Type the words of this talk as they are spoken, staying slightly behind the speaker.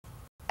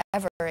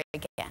ever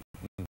again.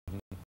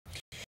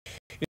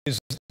 Is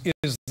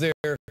is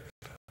there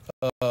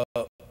a,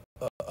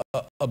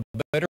 a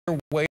better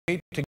way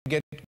to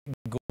get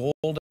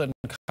gold and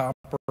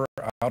copper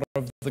out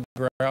of the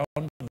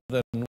ground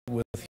than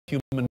with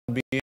human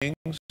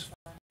beings?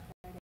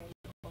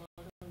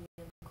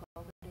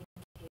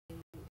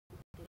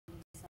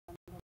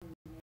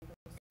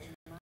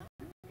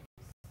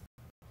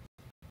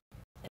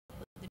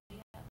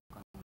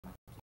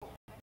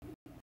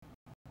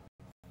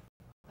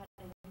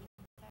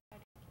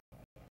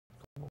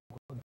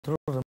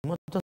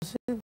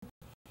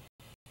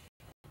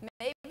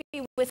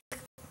 Maybe with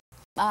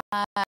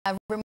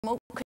remote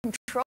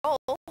control.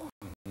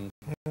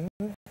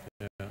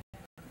 Yeah.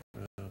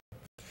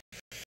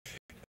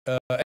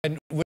 And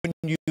when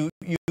you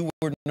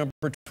were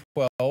number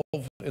 12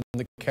 in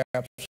the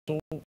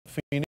capsule,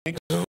 Phoenix,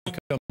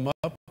 come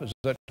up, is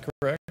that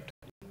correct?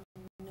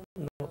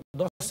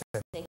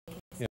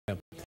 Yeah.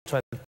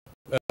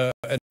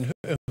 And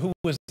who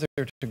was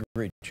there to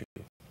greet you?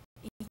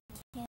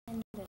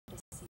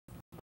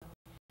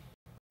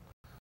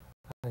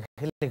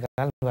 Angelica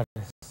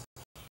Alvarez.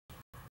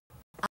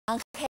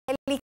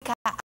 Angelica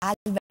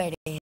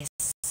Alvarez.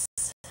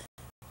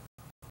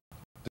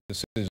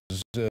 This is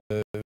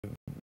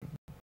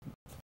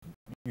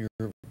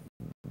your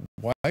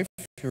wife,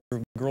 your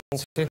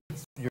girlfriend?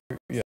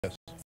 Yes.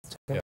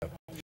 Yeah.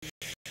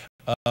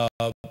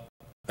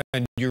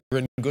 And you're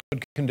in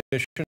good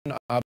condition,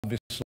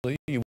 obviously.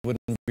 You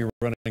wouldn't be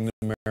running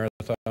the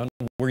marathon.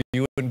 Were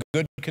you in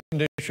good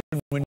condition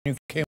when you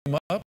came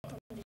up?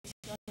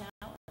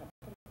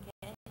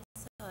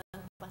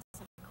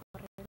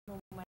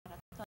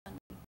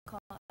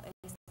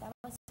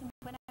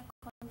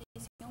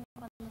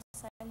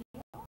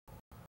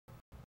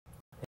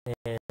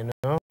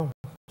 No,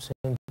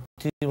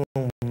 sentí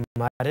un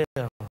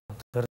mareo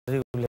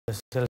terrible al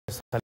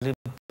salir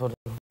por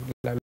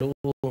la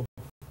luz.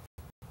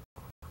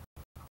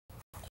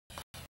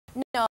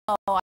 No,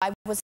 I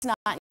was not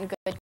in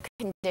good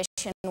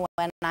condition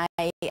when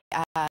I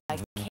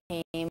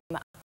came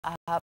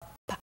up.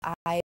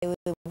 I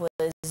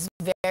was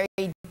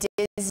very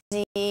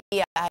dizzy.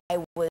 I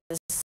was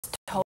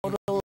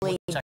totally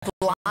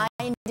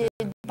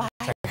blinded by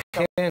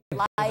the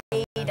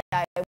light.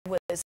 I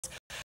was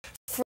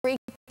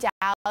freaked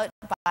out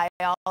by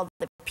all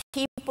the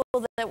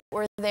people that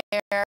were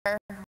there.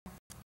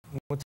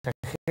 Mucha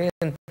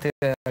gente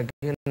a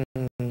quien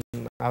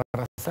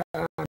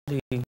abrazar y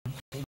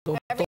todo.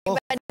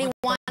 Everybody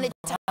wanted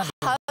to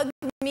hug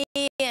me,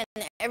 and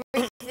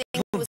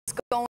everything was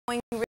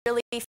going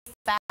really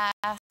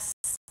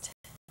fast.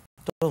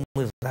 Todo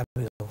muy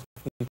rápido.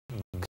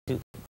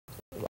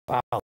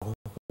 Wow,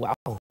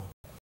 wow.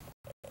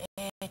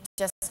 It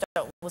just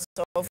was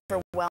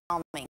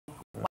overwhelming.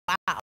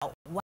 Wow,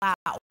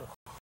 wow.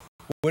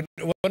 One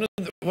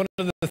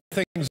of the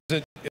things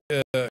that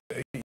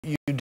you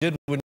did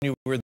when you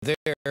were there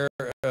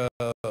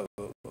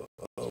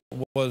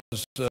was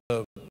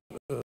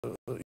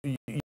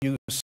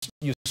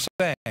you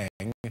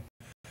sang.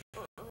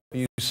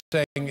 You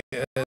sang.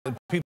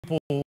 People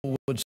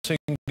would sing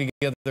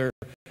together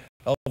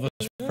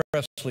Elvis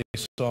Presley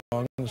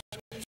songs.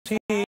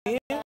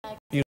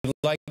 You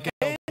like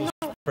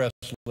Elvis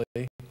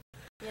Presley?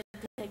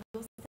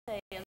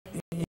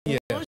 Yes.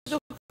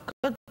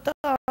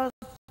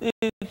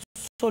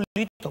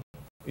 Solito.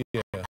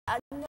 Yeah.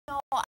 No,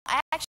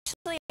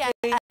 actually, I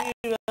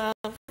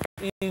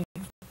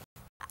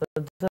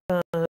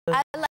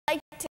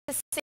like to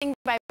sing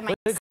by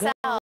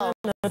myself.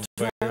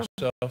 By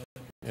yourself?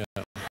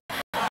 Yeah.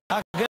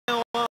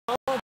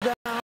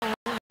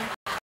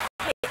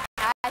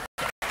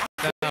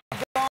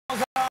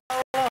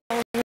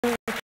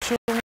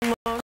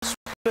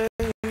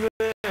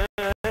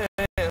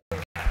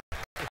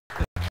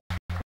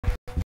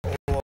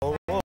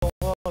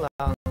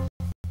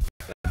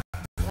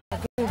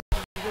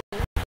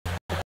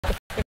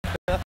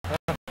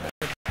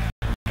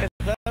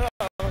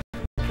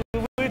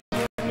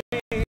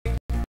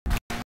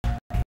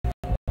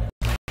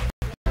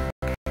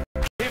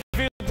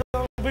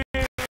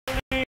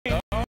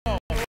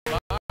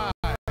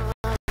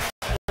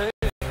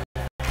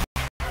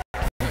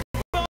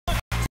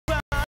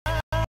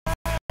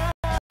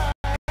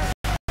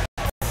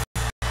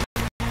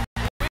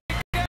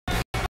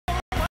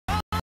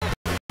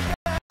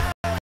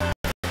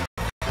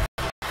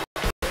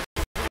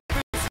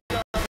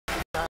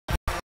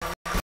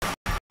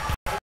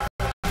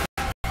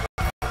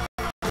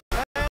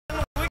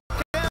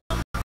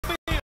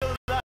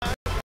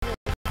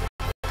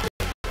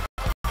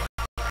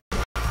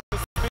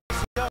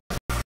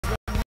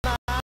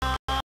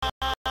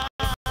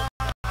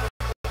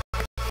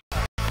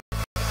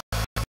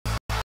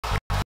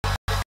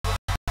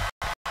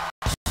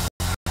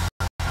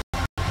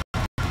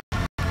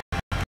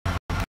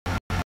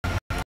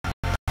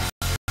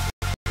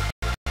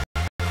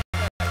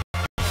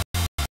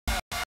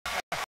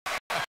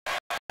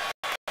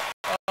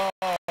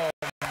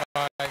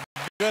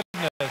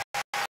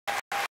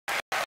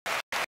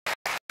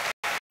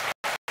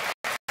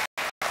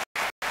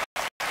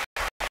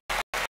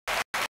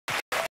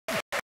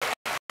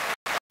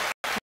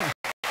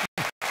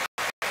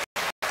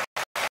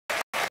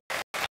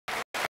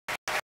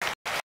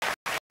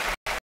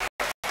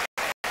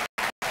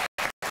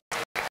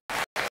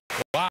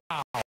 Wow.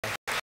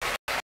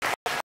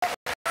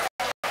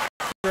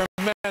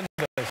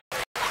 Tremendous.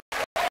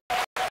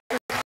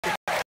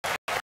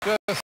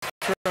 Just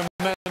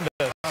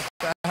tremendous.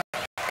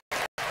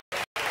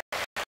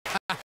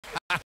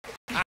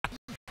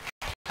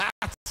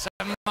 That's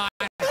my,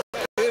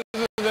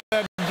 isn't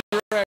that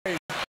great?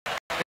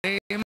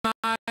 In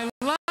my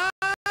life.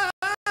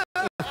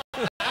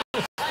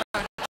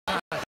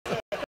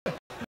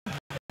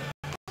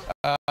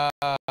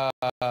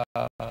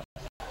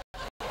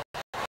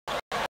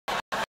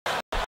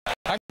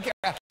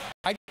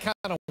 I kind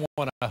of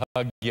want to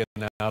hug you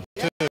now,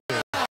 too.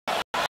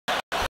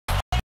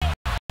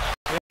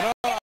 You know,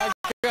 I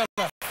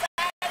gotta,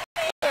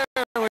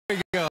 there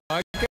we go.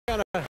 I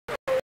gotta.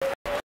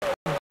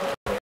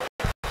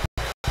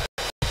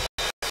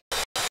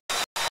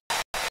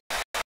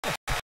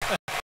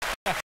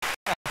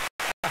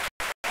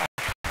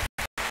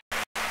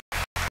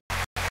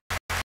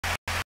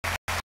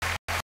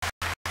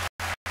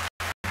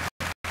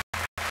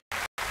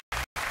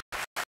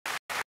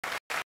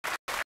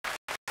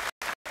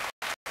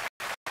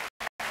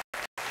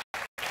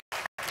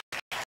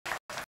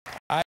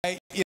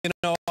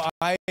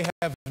 I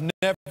have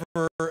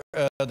never,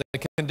 the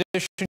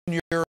condition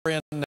you're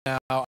in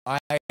now, I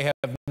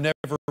have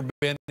never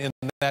been in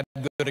that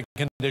good a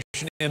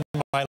condition in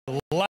my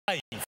life.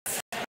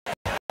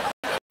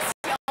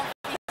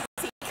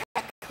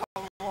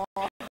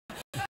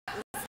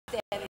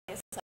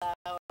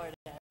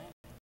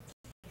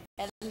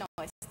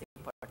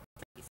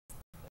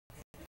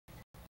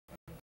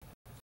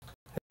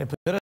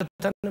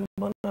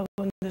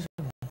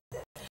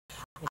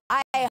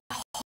 I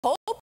hope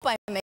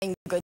I'm in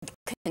good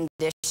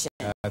condition.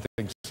 I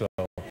think so.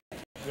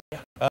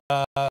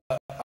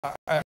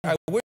 I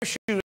wish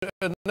you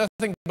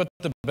nothing but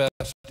the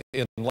best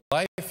in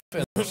life,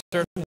 and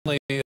certainly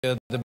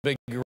the big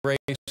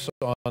race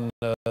on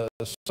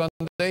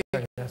Sunday.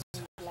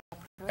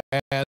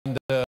 And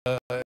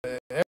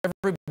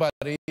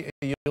everybody,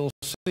 you'll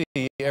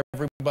see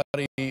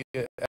everybody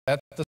at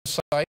the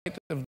site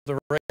of the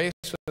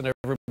race and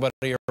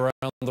everybody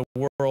around the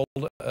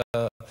world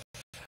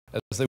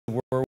as they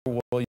were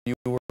while you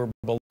were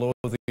below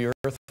the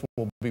earth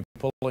will be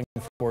pulling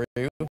for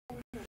you.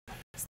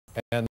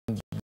 And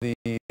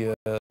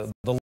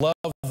the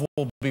love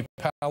will be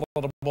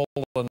palatable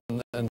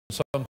and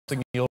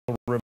something you'll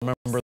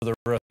remember the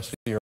rest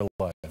of your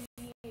life.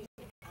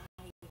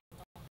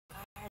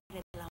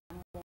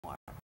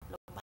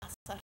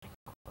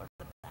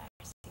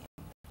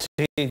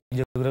 Sí,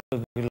 yo creo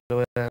que lo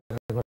voy a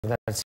recordar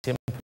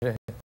siempre.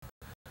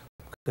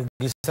 Que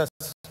quizás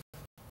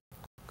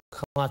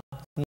jamás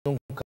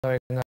nunca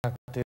venga a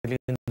este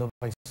lindo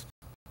país.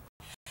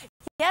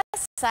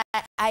 Yes,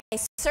 I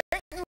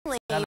certainly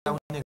La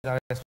única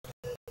vez.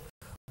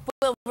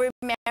 will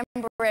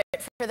remember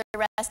it for the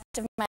rest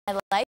of my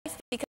life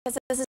because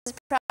this is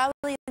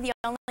probably the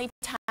only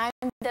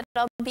time that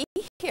I'll be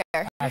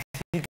here.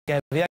 Así que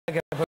habría que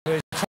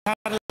aprovechar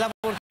la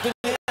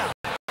oportunidad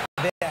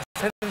de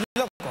hacer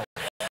loco.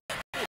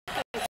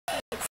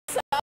 So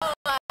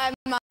I'm